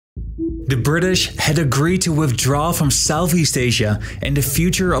The British had agreed to withdraw from Southeast Asia, and the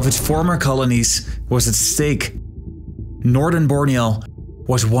future of its former colonies was at stake. Northern Borneo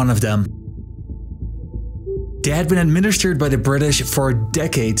was one of them. They had been administered by the British for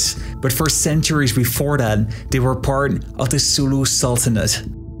decades, but for centuries before that, they were part of the Sulu Sultanate.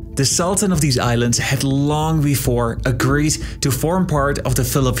 The Sultan of these islands had long before agreed to form part of the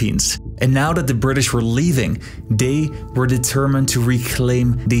Philippines, and now that the British were leaving, they were determined to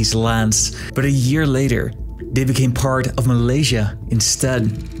reclaim these lands. But a year later, they became part of Malaysia instead.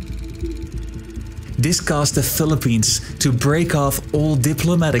 This caused the Philippines to break off all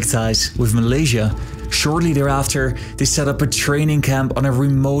diplomatic ties with Malaysia. Shortly thereafter, they set up a training camp on a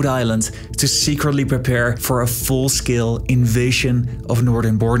remote island to secretly prepare for a full-scale invasion of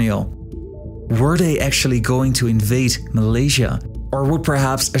Northern Borneo. Were they actually going to invade Malaysia? Or would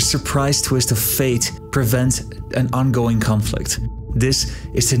perhaps a surprise twist of fate prevent an ongoing conflict? This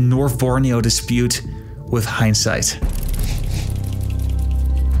is the North Borneo dispute with Hindsight.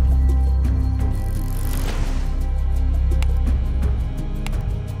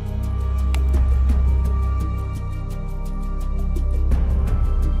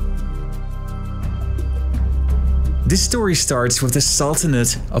 This story starts with the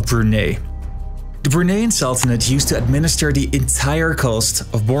Sultanate of Brunei. The Bruneian Sultanate used to administer the entire coast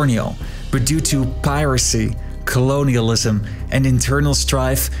of Borneo, but due to piracy, colonialism, and internal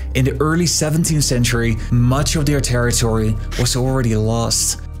strife in the early 17th century, much of their territory was already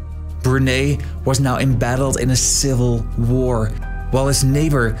lost. Brunei was now embattled in a civil war, while its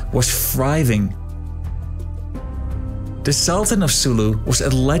neighbor was thriving. The Sultan of Sulu was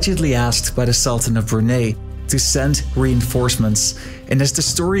allegedly asked by the Sultan of Brunei to send reinforcements, and as the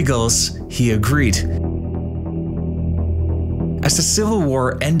story goes, he agreed. As the civil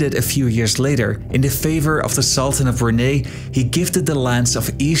war ended a few years later, in the favor of the Sultan of Brunei, he gifted the lands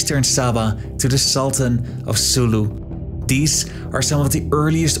of eastern Sabah to the Sultan of Sulu. These are some of the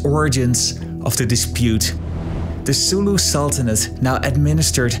earliest origins of the dispute. The Sulu Sultanate now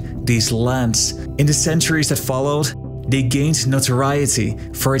administered these lands. In the centuries that followed, they gained notoriety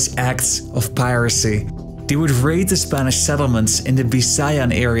for its acts of piracy. They would raid the Spanish settlements in the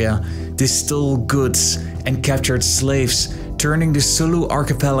Visayan area, they stole goods and captured slaves, turning the Sulu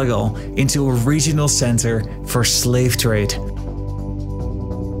archipelago into a regional center for slave trade.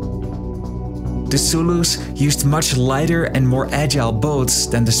 The Zulus used much lighter and more agile boats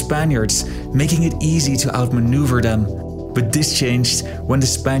than the Spaniards, making it easy to outmaneuver them. But this changed when the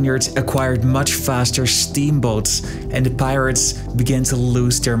Spaniards acquired much faster steamboats and the pirates began to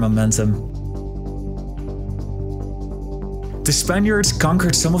lose their momentum. The Spaniards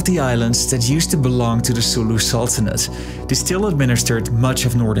conquered some of the islands that used to belong to the Sulu Sultanate. They still administered much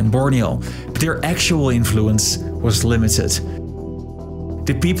of northern Borneo, but their actual influence was limited.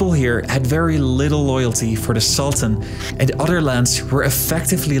 The people here had very little loyalty for the Sultan, and other lands were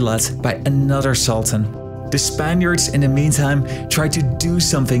effectively led by another Sultan. The Spaniards, in the meantime, tried to do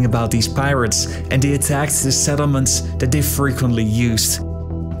something about these pirates, and they attacked the settlements that they frequently used.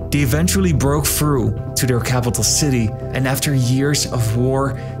 They eventually broke through to their capital city, and after years of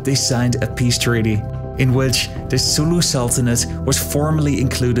war, they signed a peace treaty, in which the Sulu Sultanate was formally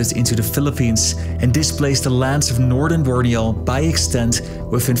included into the Philippines and displaced the lands of northern Borneo by extent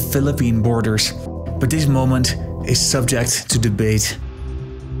within Philippine borders. But this moment is subject to debate.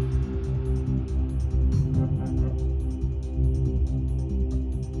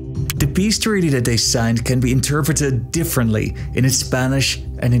 The peace treaty that they signed can be interpreted differently in its Spanish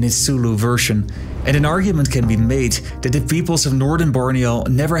and in its Sulu version, and an argument can be made that the peoples of northern Borneo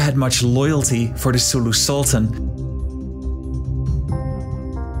never had much loyalty for the Sulu Sultan.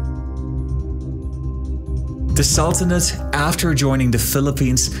 The Sultanate, after joining the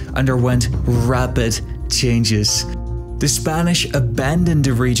Philippines, underwent rapid changes. The Spanish abandoned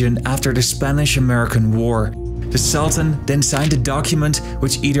the region after the Spanish-American War. The Sultan then signed a document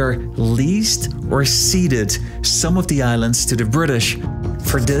which either leased or ceded some of the islands to the British.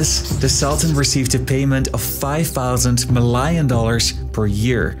 For this, the Sultan received a payment of 5,000 Malayan dollars per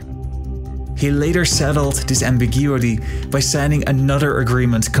year. He later settled this ambiguity by signing another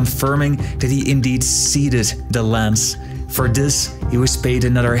agreement confirming that he indeed ceded the lands. For this, he was paid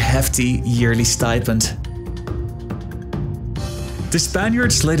another hefty yearly stipend. The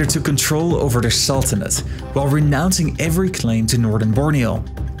Spaniards later took control over the Sultanate, while renouncing every claim to northern Borneo,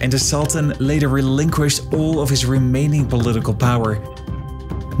 and the Sultan later relinquished all of his remaining political power.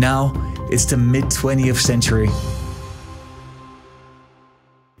 Now, it's the mid-20th century.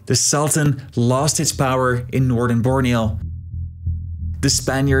 The Sultan lost its power in northern Borneo. The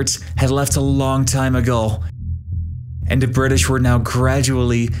Spaniards had left a long time ago, and the British were now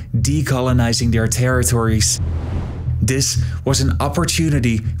gradually decolonizing their territories. This was an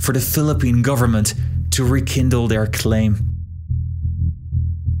opportunity for the Philippine government to rekindle their claim.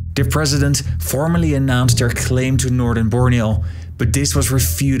 The president formally announced their claim to northern Borneo, but this was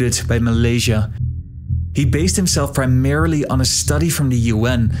refuted by Malaysia. He based himself primarily on a study from the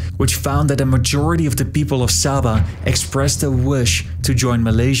UN, which found that a majority of the people of Sabah expressed a wish to join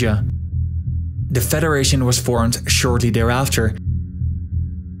Malaysia. The federation was formed shortly thereafter.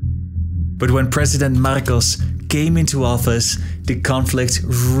 But when President Marcos came into office, the conflict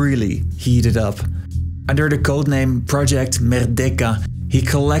really heated up. Under the codename Project Merdeka, he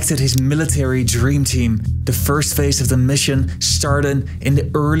collected his military dream team. The first phase of the mission started in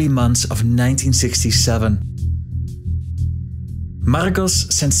the early months of 1967. Marcos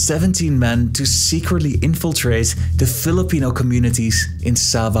sent 17 men to secretly infiltrate the Filipino communities in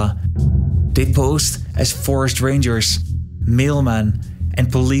Sabah. They posed as forest rangers, mailmen, and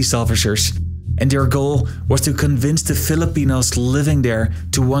police officers, and their goal was to convince the Filipinos living there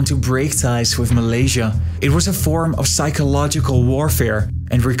to want to break ties with Malaysia. It was a form of psychological warfare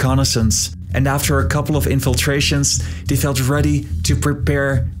and reconnaissance, and after a couple of infiltrations, they felt ready to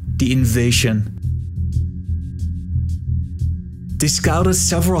prepare the invasion. They scouted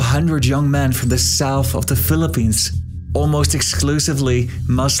several hundred young men from the south of the Philippines, almost exclusively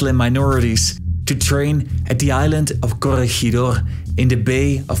Muslim minorities, to train at the island of Corregidor in the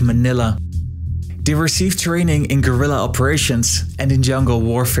Bay of Manila. They received training in guerrilla operations and in jungle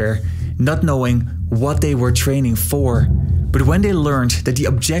warfare, not knowing what they were training for. But when they learned that the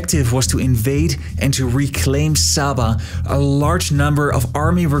objective was to invade and to reclaim Sabah, a large number of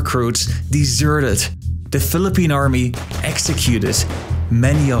army recruits deserted. The Philippine army executed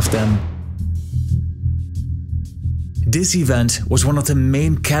many of them. This event was one of the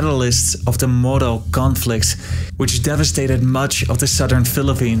main catalysts of the Moro conflict, which devastated much of the southern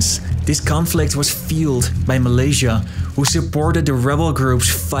Philippines. This conflict was fueled by Malaysia, who supported the rebel groups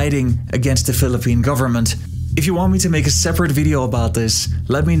fighting against the Philippine government. If you want me to make a separate video about this,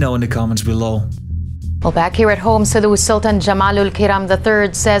 let me know in the comments below. Well, back here at home, Sulu Sultan Jamalul Kiram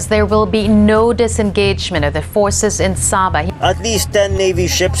III says there will be no disengagement of the forces in Sabah. At least 10 Navy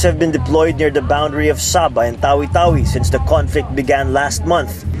ships have been deployed near the boundary of Sabah and Tawi-Tawi since the conflict began last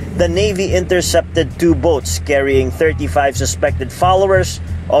month. The Navy intercepted 2 boats carrying 35 suspected followers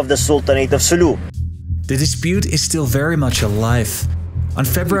of the Sultanate of Sulu. The dispute is still very much alive. On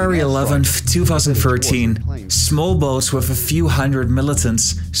February 11, 2013, small boats with a few hundred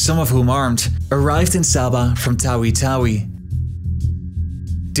militants, some of whom armed, arrived in Sabah from Tawi-Tawi.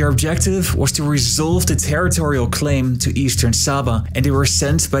 Their objective was to resolve the territorial claim to eastern Sabah, and they were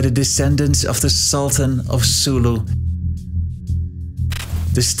sent by the descendants of the Sultan of Sulu.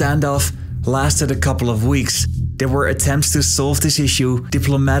 The standoff lasted a couple of weeks. There were attempts to solve this issue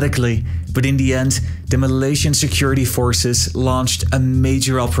diplomatically, but in the end, the Malaysian security forces launched a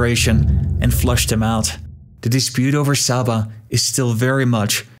major operation and flushed them out. The dispute over Sabah is still very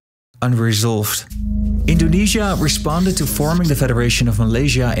much unresolved. Indonesia responded to forming the Federation of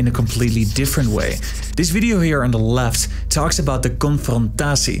Malaysia in a completely different way. This video here on the left talks about the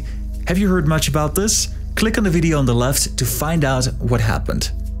confrontasi. Have you heard much about this? Click on the video on the left to find out what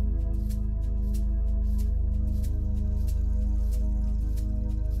happened.